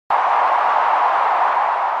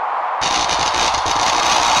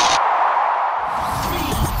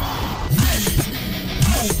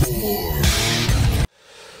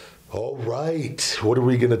right, what are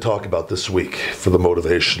we going to talk about this week for the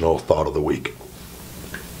motivational thought of the week?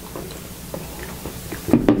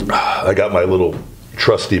 I got my little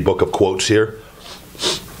trusty book of quotes here.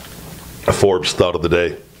 A Forbes thought of the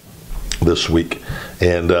day this week.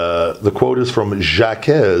 And the quote is from Jacques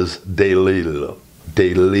Delisle.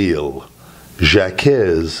 Jacques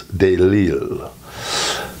Delisle.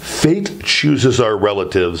 Fate chooses our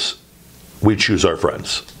relatives, we choose our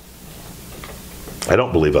friends. I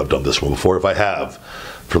don't believe I've done this one before. If I have,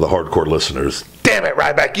 for the hardcore listeners, damn it,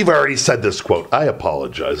 Ryback, you've already said this quote. I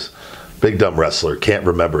apologize. Big dumb wrestler, can't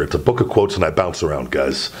remember. It's a book of quotes and I bounce around,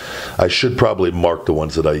 guys. I should probably mark the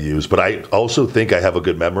ones that I use, but I also think I have a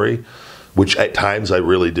good memory, which at times I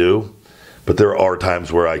really do. But there are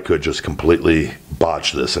times where I could just completely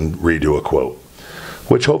botch this and redo a quote,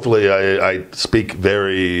 which hopefully I speak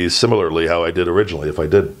very similarly how I did originally, if I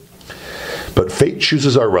did. But fate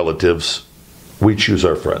chooses our relatives, we choose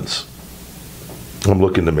our friends. I'm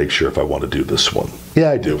looking to make sure if I want to do this one. Yeah,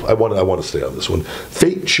 I do. I want to stay on this one.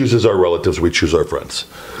 Fate chooses our relatives, we choose our friends.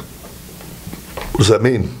 What does that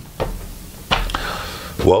mean?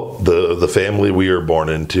 Well, the family we are born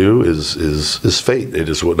into is fate. It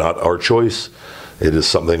is not our choice. It is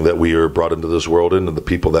something that we are brought into this world in, and the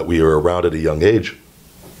people that we are around at a young age.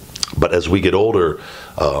 But as we get older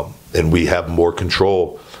and we have more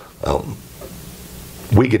control,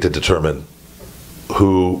 we get to determine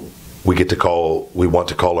who we want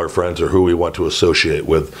to call our friends, or who we want to associate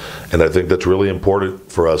with. And I think that's really important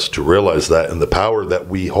for us to realize that, and the power that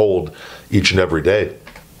we hold each and every day,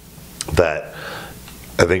 that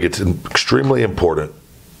I think it's extremely important.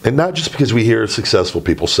 And not just because we hear successful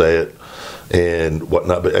people say it and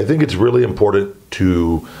whatnot, but I think it's really important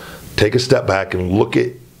to take a step back and look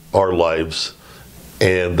at our lives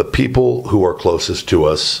and the people who are closest to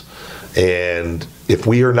us. And if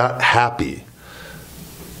we are not happy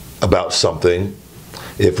about something,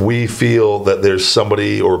 if we feel that there's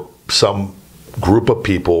somebody or some group of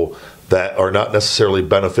people that are not necessarily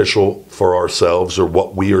beneficial for ourselves or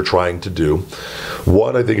what we are trying to do,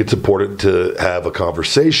 one, I think it's important to have a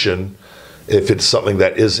conversation if it's someone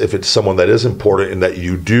that is important and that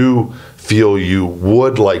you do feel you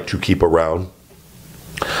would like to keep around,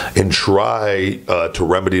 and try to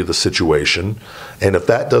remedy the situation. And if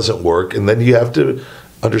that doesn't work, and then you have to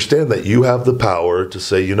understand that you have the power to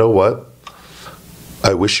say, you know what,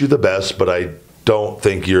 I wish you the best, but I don't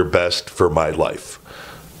think you're best for my life.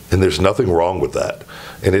 And there's nothing wrong with that.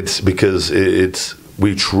 And it's because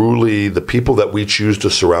the people that we choose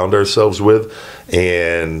to surround ourselves with,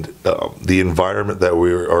 and the environment that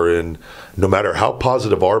we are in, no matter how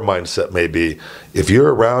positive our mindset may be, if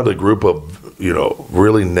you're around a group of,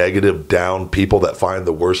 really negative, down people that find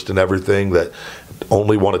the worst in everything, that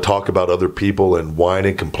only want to talk about other people and whine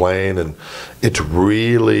and complain, and it's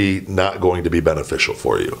really not going to be beneficial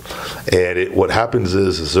for you. And what happens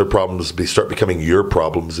is their problems start becoming your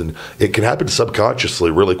problems, and it can happen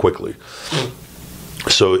subconsciously really quickly.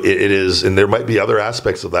 So it is, and there might be other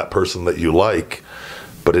aspects of that person that you like,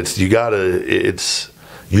 but you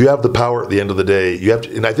have the power at the end of the day.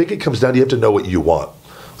 And I think it comes down to, you have to know what you want.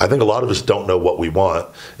 I think a lot of us don't know what we want,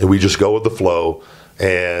 and we just go with the flow,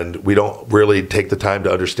 and we don't really take the time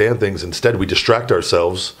to understand things. Instead, we distract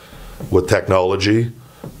ourselves with technology,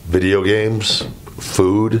 video games,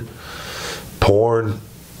 food, porn,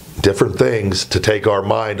 different things to take our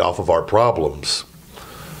mind off of our problems,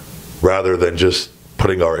 rather than just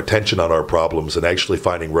putting our attention on our problems and actually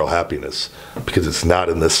finding real happiness, because it's not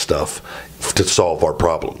in this stuff to solve our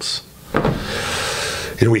problems.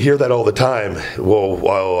 And we hear that all the time.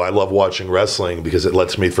 Well, I love watching wrestling because it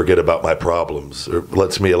lets me forget about my problems, or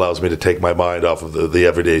allows me to take my mind off of the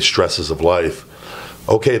everyday stresses of life.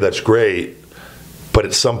 Okay, that's great, but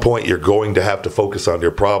at some point you're going to have to focus on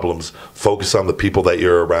your problems, focus on the people that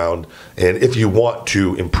you're around, and if you want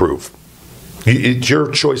to improve. It's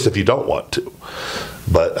your choice if you don't want to.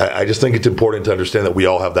 But I just think it's important to understand that we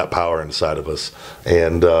all have that power inside of us.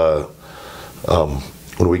 And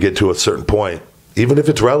when we get to a certain point, even if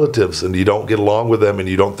it's relatives and you don't get along with them and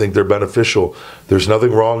you don't think they're beneficial, there's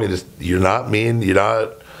nothing wrong. You're not mean,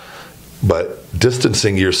 but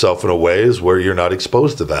distancing yourself in a way is where you're not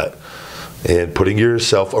exposed to that. And putting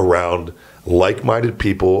yourself around like-minded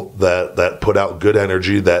people that put out good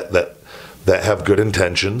energy, that have good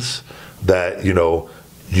intentions, that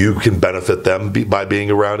you can benefit them by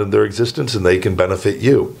being around in their existence, and they can benefit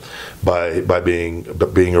you by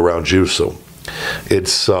being around you. So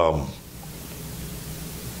it's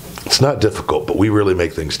not difficult, but we really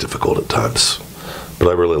make things difficult at times. But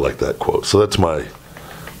I really like that quote. So that's my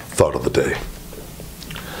thought of the day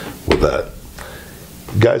with that.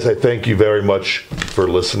 Guys, I thank you very much for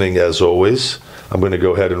listening as always. I'm going to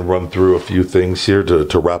go ahead and run through a few things here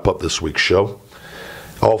to wrap up this week's show.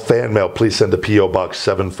 All fan mail, please send to P.O. Box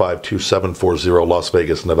 752740, Las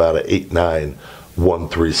Vegas, Nevada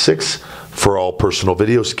 89136. For all personal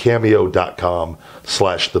videos,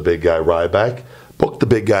 cameo.com/thebigguy.Ryback. Book the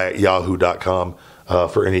big guy at yahoo.com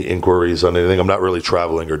for any inquiries on anything. I'm not really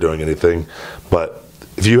traveling or doing anything, but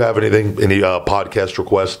if you have anything, any podcast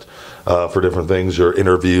requests for different things or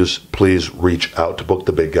interviews, please reach out to Book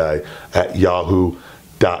the Big Guy at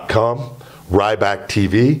yahoo.com. Ryback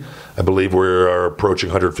TV, I believe we are approaching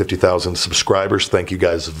 150,000 subscribers. Thank you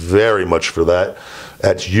guys very much for that.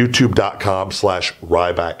 That's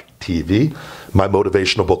youtube.com/Ryback TV. My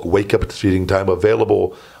motivational book, Wake Up, It's Feeding Time,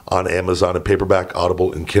 available on Amazon in paperback,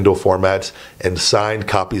 Audible, and Kindle formats, and signed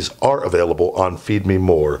copies are available on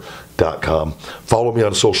feedmemore.com. Follow me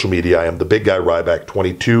on social media. I am the Big Guy Ryback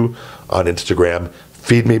 22 on Instagram,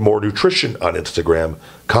 Feed Me More Nutrition on Instagram,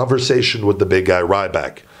 Conversation with the Big Guy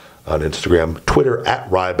Ryback on Instagram, Twitter at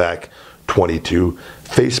Ryback22,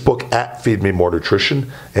 Facebook at Feed Me More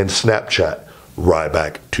Nutrition, and Snapchat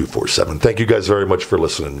Ryback247. Thank you guys very much for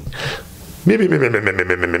listening.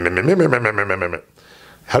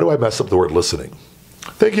 How do I mess up the word listening?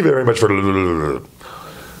 Thank you very much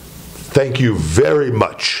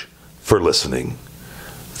for listening.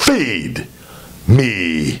 Feed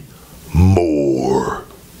me more.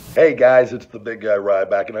 Hey guys, it's the Big Guy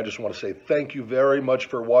Ryback, and I just want to say thank you very much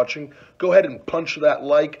for watching. Go ahead and punch that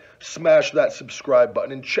like, smash that subscribe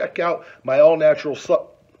button, and check out my all-natural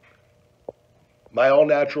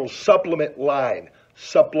supplement line.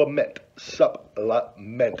 Supplement.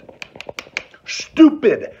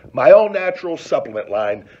 Stupid. My all-natural supplement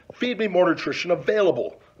line. Feed Me More Nutrition,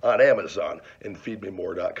 available on Amazon and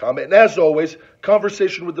feedmemore.com. And as always,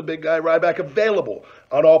 Conversation with the Big Guy Ryback, available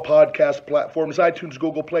on all podcast platforms, iTunes,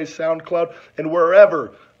 Google Play, SoundCloud, and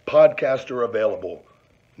wherever podcasts are available.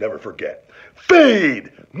 Never forget,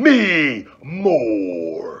 feed me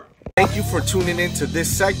more. Thank you for tuning in to this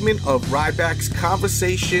segment of Ryback's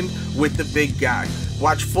Conversation with the Big Guy.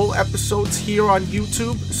 Watch full episodes here on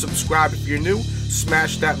YouTube. Subscribe if you're new.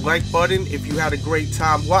 Smash that like button if you had a great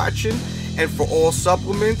time watching. And for all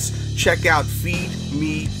supplements, check out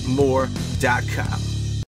feedmemore.com.